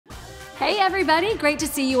Hey everybody, great to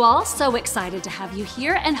see you all. So excited to have you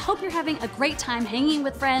here and hope you're having a great time hanging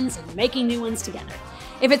with friends and making new ones together.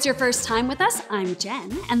 If it's your first time with us, I'm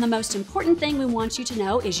Jen, and the most important thing we want you to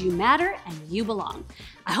know is you matter and you belong.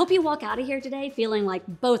 I hope you walk out of here today feeling like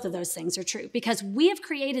both of those things are true because we have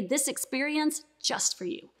created this experience just for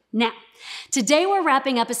you. Now, today we're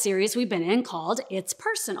wrapping up a series we've been in called It's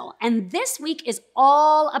Personal, and this week is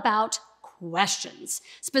all about questions.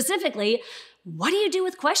 Specifically, what do you do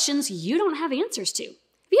with questions you don't have answers to? Have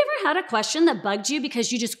you ever had a question that bugged you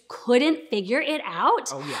because you just couldn't figure it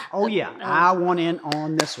out? Oh yeah. I want in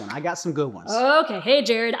on this one. I got some good ones. Okay, hey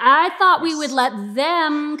Jared, I thought we would let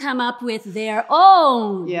them come up with their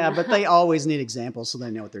own. Yeah, but they always need examples so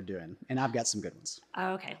they know what they're doing. And I've got some good ones.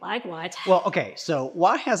 Okay, like what? Well, okay, so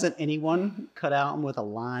why hasn't anyone cut out with a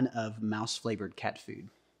line of mouse-flavored cat food?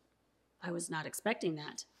 I was not expecting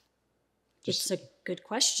that. It's a good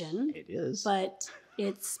question. It is. But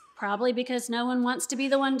it's probably because no one wants to be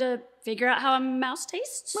the one to figure out how a mouse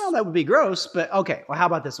tastes. Well, that would be gross, but okay. Well, how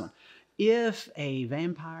about this one? If a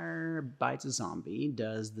vampire bites a zombie,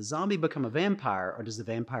 does the zombie become a vampire or does the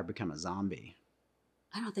vampire become a zombie?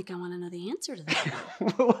 I don't think I want to know the answer to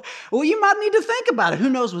that. Well, you might need to think about it. Who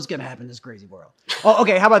knows what's going to happen in this crazy world? Oh,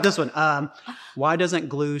 okay. How about this one? Why doesn't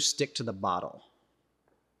glue stick to the bottle?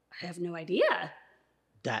 I have no idea.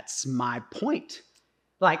 That's my point.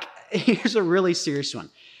 Like, here's a really serious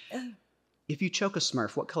one. If you choke a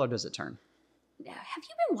Smurf, what color does it turn? Have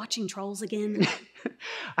you been watching Trolls again?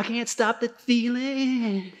 I can't stop the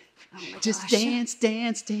feeling. Oh Just dance,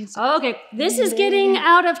 dance, dance. Okay, this is getting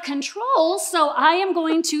out of control, so I am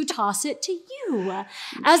going to toss it to you.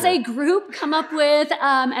 As a group, come up with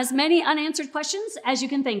as many unanswered questions as you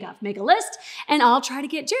can think of. Make a list, and I'll try to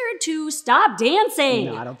get Jared to stop dancing.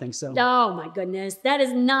 No, I don't think so. Oh my goodness, that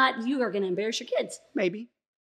is not, you are going to embarrass your kids. Maybe.